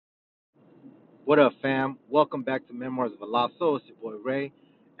What up, fam? Welcome back to Memoirs of a Lost Soul. It's your boy Ray,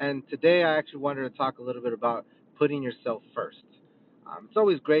 and today I actually wanted to talk a little bit about putting yourself first. It's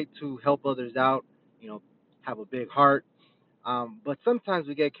always great to help others out, you know, have a big heart, but sometimes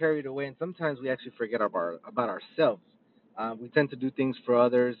we get carried away, and sometimes we actually forget about ourselves. We tend to do things for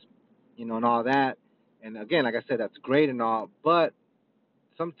others, and all that. And again, like I said, that's great and all, but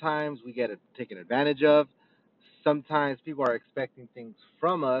sometimes we get taken advantage of. Sometimes people are expecting things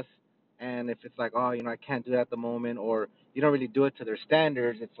from us, and if it's like, oh, I can't do that at the moment, or you don't really do it to their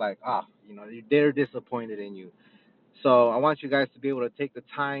standards, it's like, they're disappointed in you. So I want you guys to be able to take the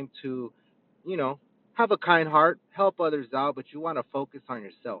time to, you know, have a kind heart, help others out, but you want to focus on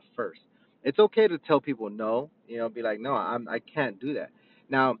yourself first. It's okay to tell people no, be like, no, I can't do that.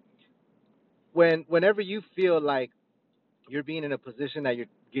 Now, whenever you feel like you're being in a position that you're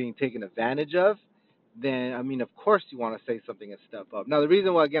getting taken advantage of, then I mean, of course, you want to say something and step up. Now, the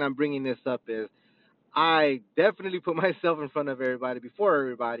reason why again I'm bringing this up is I definitely put myself in front of everybody before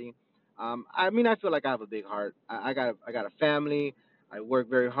everybody. I mean, I feel like I have a big heart. I got a family. I work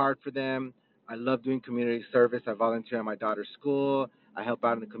very hard for them. I love doing community service. I volunteer at my daughter's school. I help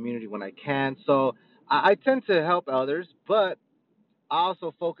out in the community when I can. So I tend to help others, but I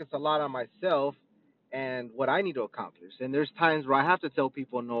also focus a lot on myself and what I need to accomplish. And there's times where I have to tell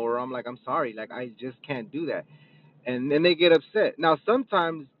people no, or I'm like, I'm sorry, like I just can't do that. And then they get upset. Now,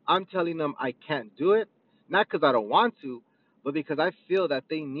 sometimes I'm telling them I can't do it, not because I don't want to, but because I feel that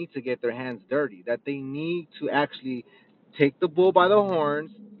they need to get their hands dirty, that they need to actually take the bull by the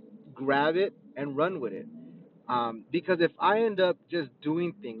horns, grab it, and run with it. Because if I end up just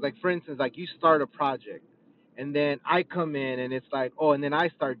doing things, like for instance, like you start a project, and then I come in and it's like, oh, and then I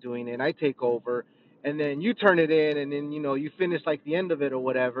start doing it, and I take over, and then you turn it in, and then you finish like the end of it or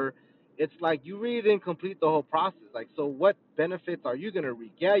whatever. It's like you really didn't complete the whole process. Like, so what benefits are you gonna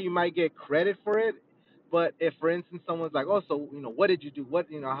reap? Yeah, you might get credit for it, but if, for instance, someone's like, oh, so what did you do?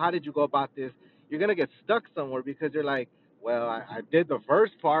 How did you go about this? You're gonna get stuck somewhere because you're like, well, I did the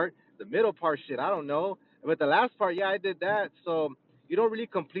first part, the middle part, shit, I don't know, but the last part, yeah, I did that. So you don't really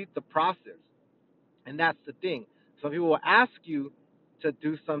complete the process. And that's the thing. Some people will ask you to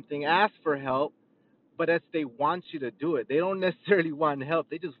do something, ask for help, but it's they want you to do it. They don't necessarily want help.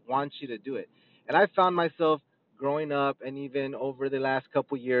 They just want you to do it. And I found myself growing up and even over the last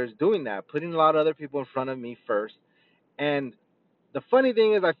couple of years doing that, putting a lot of other people in front of me first. And the funny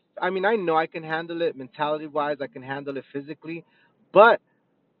thing is, I mean, I know I can handle it mentality wise, I can handle it physically, but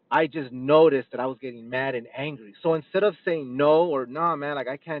I just noticed that I was getting mad and angry. So instead of saying no or nah, man, like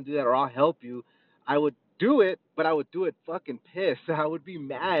I can't do that or I'll help you, I would do it, but I would do it fucking pissed. I would be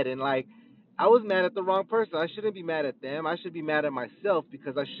mad and like I was mad at the wrong person. I shouldn't be mad at them. I should be mad at myself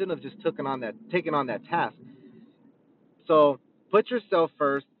because I shouldn't have just taken on that task. So put yourself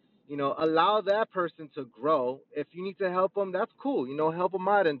first. Allow that person to grow. If you need to help them, that's cool. Help them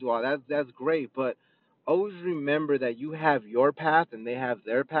out and do all that. That's great. But always remember that you have your path and they have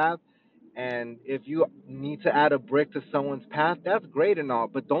their path. And if you need to add a brick to someone's path, that's great and all.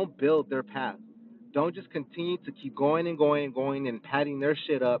 But don't build their path. Don't just continue to keep going and going and going and patting their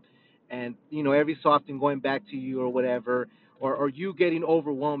shit up, and every so often going back to you or whatever, or you getting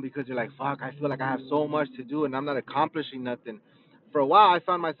overwhelmed because you're like, fuck, I feel like I have so much to do and I'm not accomplishing nothing. For a while, I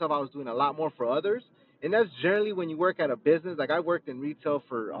found myself I was doing a lot more for others, and that's generally when you work at a business. Like I worked in retail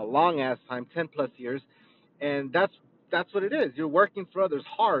for a long ass time, 10 plus years, and that's what it is. You're working for others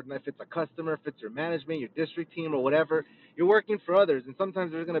hard, and if it's a customer, if it's your management, your district team, or whatever, you're working for others. And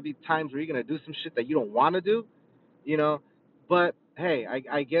sometimes there's gonna be times where you're gonna do some shit that you don't want to do, you know. But hey,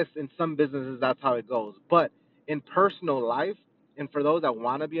 I guess in some businesses that's how it goes. But in personal life, and for those that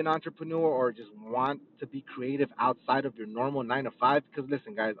want to be an entrepreneur or just want to be creative outside of your normal 9 to 5, because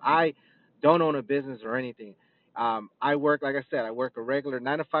listen, guys, I don't own a business or anything. I work, like I said, I work a regular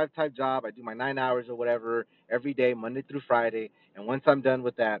 9 to 5 type job. I do my 9 hours or whatever every day, Monday through Friday. And once I'm done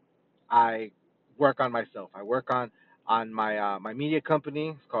with that, I work on myself. I work on my media company.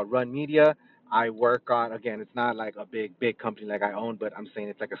 It's called Run Media. I work on, again, it's not like a big company like I own, but I'm saying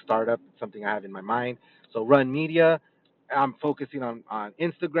it's like a startup. It's something I have in my mind. So Run Media. I'm focusing on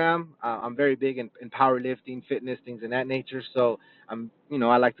Instagram. I'm very big in powerlifting, fitness, things in that nature. So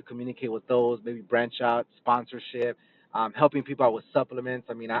I like to communicate with those, maybe branch out, sponsorship, helping people out with supplements.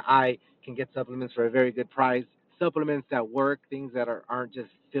 I mean, I can get supplements for a very good price. Supplements that work, things that aren't just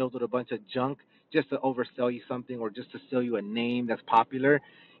filled with a bunch of junk just to oversell you something or just to sell you a name that's popular.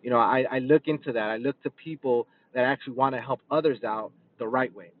 I look into that. I look to people that actually want to help others out the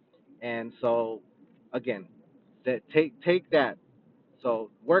right way. And so, again, that take that. So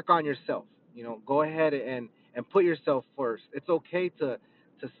work on yourself. Go ahead and put yourself first. It's okay to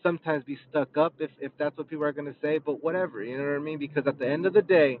to sometimes be stuck up if that's what people are gonna say, but whatever, you know what I mean? Because at the end of the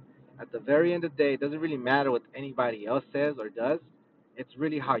day, at the very end of the day, it doesn't really matter what anybody else says or does. It's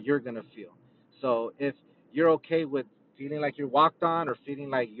really how you're gonna feel. So if you're okay with feeling like you're walked on or feeling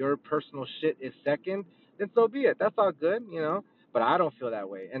like your personal shit is second, then so be it. That's all good, you know. But I don't feel that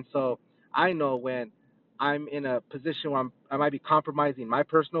way, and so I know when I'm in a position where I might be compromising my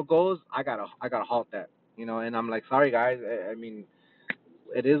personal goals, I gotta halt that, you know. And I'm like, sorry guys, I mean,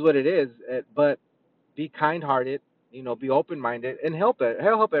 it is what it is. But be kind-hearted, you know, be open-minded, and help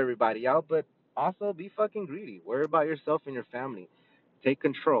everybody out. But also be fucking greedy. Worry about yourself and your family. Take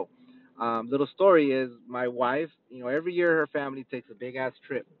control. Little story is my wife. You know, every year her family takes a big ass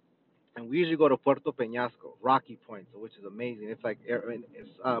trip, and we usually go to Puerto Peñasco, Rocky Point, so which is amazing. It's like it's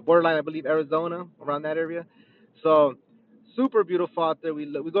borderline, I believe, Arizona, around that area. So super beautiful out there. We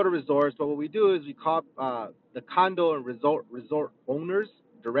go to resorts, but what we do is we call the condo and resort owners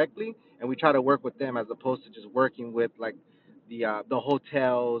directly, and we try to work with them as opposed to just working with like the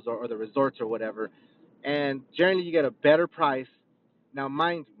hotels or the resorts or whatever. And generally, you get a better price. Now,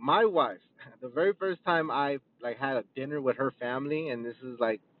 mind you, my wife, the very first time I like had a dinner with her family, and this is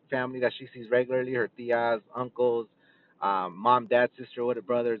like family that she sees regularly, her tias, uncles, mom, dad, sister, what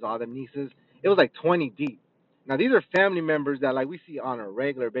brothers, all them nieces. It was like 20 deep. Now these are family members that like we see on a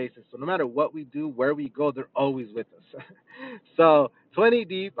regular basis. So no matter what we do, where we go, they're always with us. So 20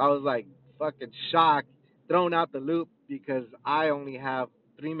 deep, I was like fucking shocked, thrown out the loop because I only have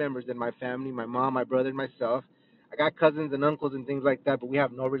three members in my family: my mom, my brother, and myself. I got cousins and uncles and things like that, but we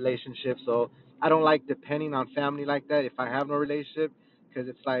have no relationship. So I don't like depending on family like that if I have no relationship, because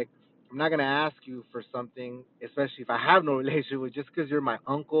it's like I'm not gonna ask you for something, especially if I have no relationship with, just because you're my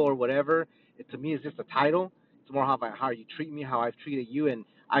uncle or whatever. It to me is just a title. It's more how you treat me, how I've treated you, and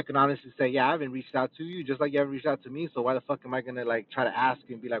I can honestly say, yeah, I haven't reached out to you, just like you haven't reached out to me. So why the fuck am I gonna like try to ask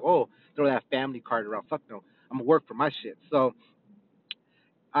you and be like, oh, throw that family card around? Fuck no, I'm gonna work for my shit.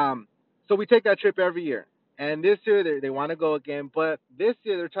 Um, so we take that trip every year, and this year they want to go again, but this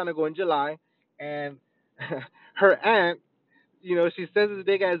year they're trying to go in July, and her aunt, you know, she sends this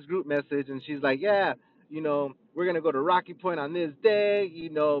big ass group message, and she's like, yeah, you know, we're gonna go to Rocky Point on this day. You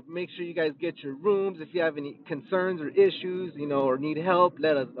know, make sure you guys get your rooms. If you have any concerns or issues, you know, or need help,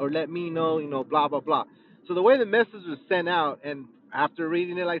 let us or let me know. You know, blah blah blah. So the way the message was sent out, and after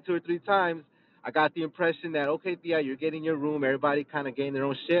reading it like two or three times, I got the impression that okay, Thea, you're getting your room. Everybody kind of getting their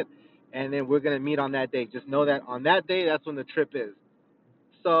own shit, and then we're gonna meet on that day. Just know that on that day, that's when the trip is.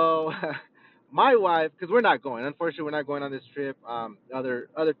 So my wife, because we're not going. Unfortunately, we're not going on this trip.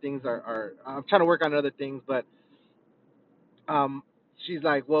 Other things are I'm trying to work on other things, but um, she's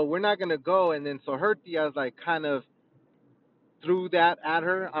like, well, we're not gonna go. And then so her tia's like kind of threw that at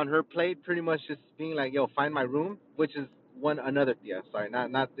her on her plate, pretty much just being like, yo, find my room, which is one another tia. Sorry,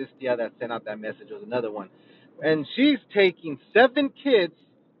 not this tia that sent out that message. It was another one, and she's taking 7 kids,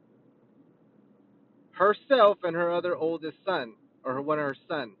 herself and her other oldest son, or one of her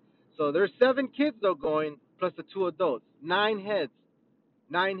sons. So there's 7 kids though going, plus the 2 adults, 9 heads,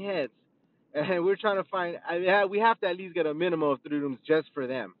 9 heads, and we're trying to find. We have to at least get a minimum of 3 rooms just for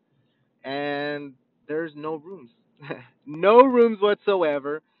them, and there's no rooms, no rooms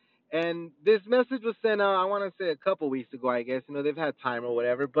whatsoever. And this message was sent out, I want to say a couple weeks ago, I guess. You know, they've had time or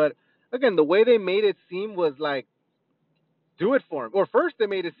whatever, but again, the way they made it seem was like do it for him. Or first they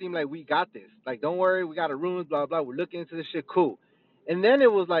made it seem like we got this. Like, don't worry, we got a room, blah blah. We're looking into this shit, cool. And then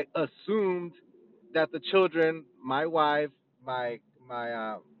it was like assumed that the children, my wife, my my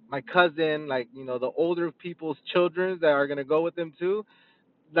uh my cousin, like you know, the older people's children that are gonna go with them too,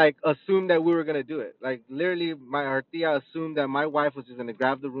 like assumed that we were gonna do it. Like literally, my our tia assumed that my wife was just gonna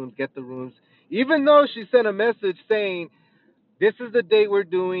grab the rooms, get the rooms, even though she sent a message saying this is the date we're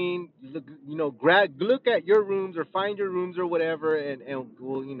doing. You know, look at your rooms or find your rooms or whatever, and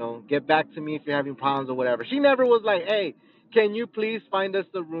we'll you know get back to me if you're having problems or whatever. She never was like, hey, can you please find us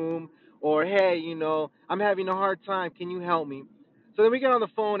the room, or hey, you know, I'm having a hard time. Can you help me? So then we get on the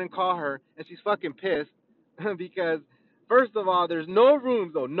phone and call her, and she's fucking pissed because first of all, there's no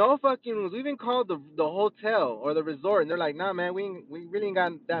rooms though, no fucking rooms. We even called the hotel or the resort, and they're like, nah, man, we really ain't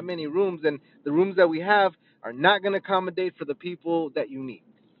got that many rooms, and the rooms that we have are not going to accommodate for the people that you need.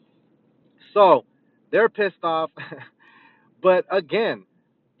 So they're pissed off. But again,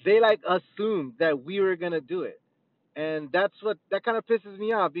 they like assumed that we were going to do it. And that kind of pisses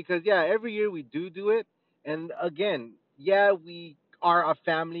me off because, yeah, every year we do it. And again, yeah, we are a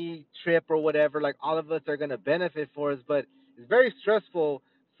family trip or whatever. Like all of us are going to benefit for us. But it's very stressful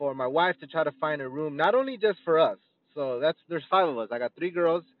for my wife to try to find a room, not only just for us. So there's 5 of us. I got 3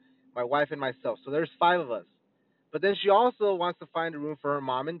 girls, my wife, and myself. So there's 5 of us. But then she also wants to find a room for her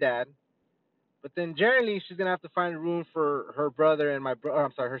mom and dad. But then generally she's gonna have to find a room for her brother and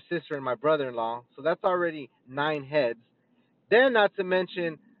I'm sorry, her sister and my brother-in-law. So that's already 9 heads. Then not to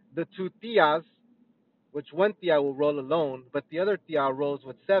mention the two tias, which one tia will roll alone, but the other tia rolls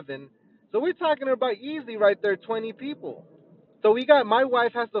with seven. So we're talking about easily right there 20 people. So we got my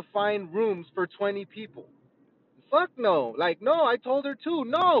wife has to find rooms for 20 people. Fuck no. Like no, I told her too.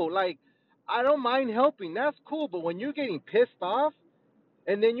 No, like I don't mind helping. That's cool, but when you're getting pissed off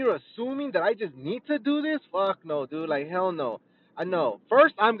and then you're assuming that I just need to do this, fuck no, dude. Like hell no. I know.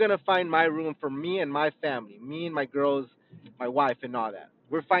 First, I'm gonna find my room for me and my family, me and my girls, my wife, and all that.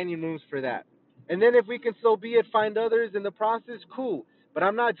 We're finding rooms for that. And then if we can so be it, find others in the process, cool. But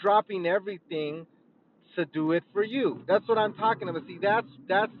I'm not dropping everything to do it for you. That's what I'm talking about. See, that's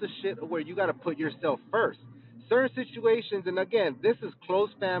the shit where you got to put yourself first. Certain situations, and again, this is close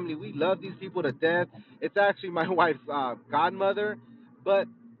family. We love these people to death. It's actually my wife's godmother, but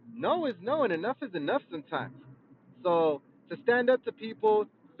no is no, and enough is enough sometimes. So to stand up to people,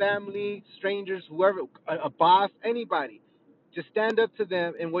 family, strangers, whoever, a boss, anybody, just stand up to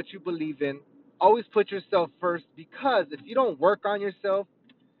them in what you believe in. Always put yourself first because if you don't work on yourself,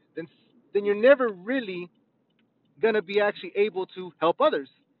 then then you're never really gonna be actually able to help others.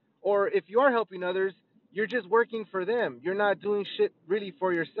 Or if you are helping others, you're just working for them. You're not doing shit really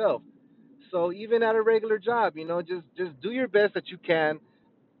for yourself. So even at a regular job, just do your best that you can.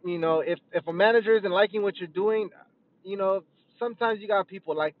 If a manager isn't liking what you're doing, you know, sometimes you got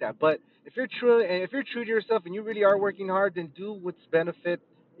people like that. But if you're true to yourself and you really are working hard, then do what's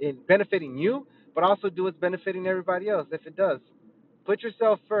benefiting you, but also do what's benefiting everybody else if it does. Put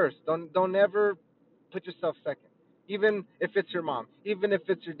yourself first. Don't ever put yourself second. Even if it's your mom, even if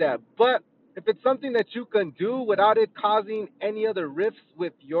it's your dad. But if it's something that you can do without it causing any other rifts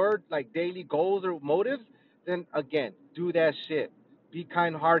with your like daily goals or motives, then again, do that shit. Be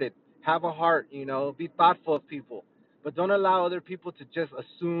kind-hearted. Have a heart, be thoughtful of people. But don't allow other people to just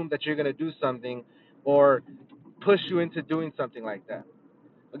assume that you're going to do something or push you into doing something like that.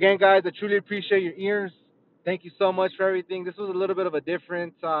 Again, guys, I truly appreciate your ears. Thank you so much for everything. This was a little bit of a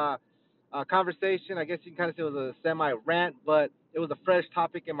different conversation. I guess you can kind of say it was a semi rant, but it was a fresh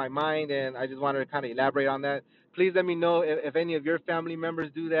topic in my mind, and I just wanted to kind of elaborate on that. Please let me know if any of your family members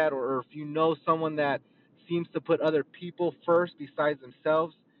do that, or if you know someone that seems to put other people first besides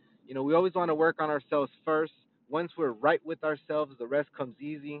themselves. We always want to work on ourselves first. Once we're right with ourselves, the rest comes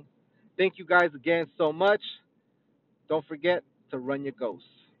easy. Thank you guys again so much. Don't forget to run your ghosts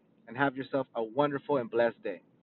and have yourself a wonderful and blessed day.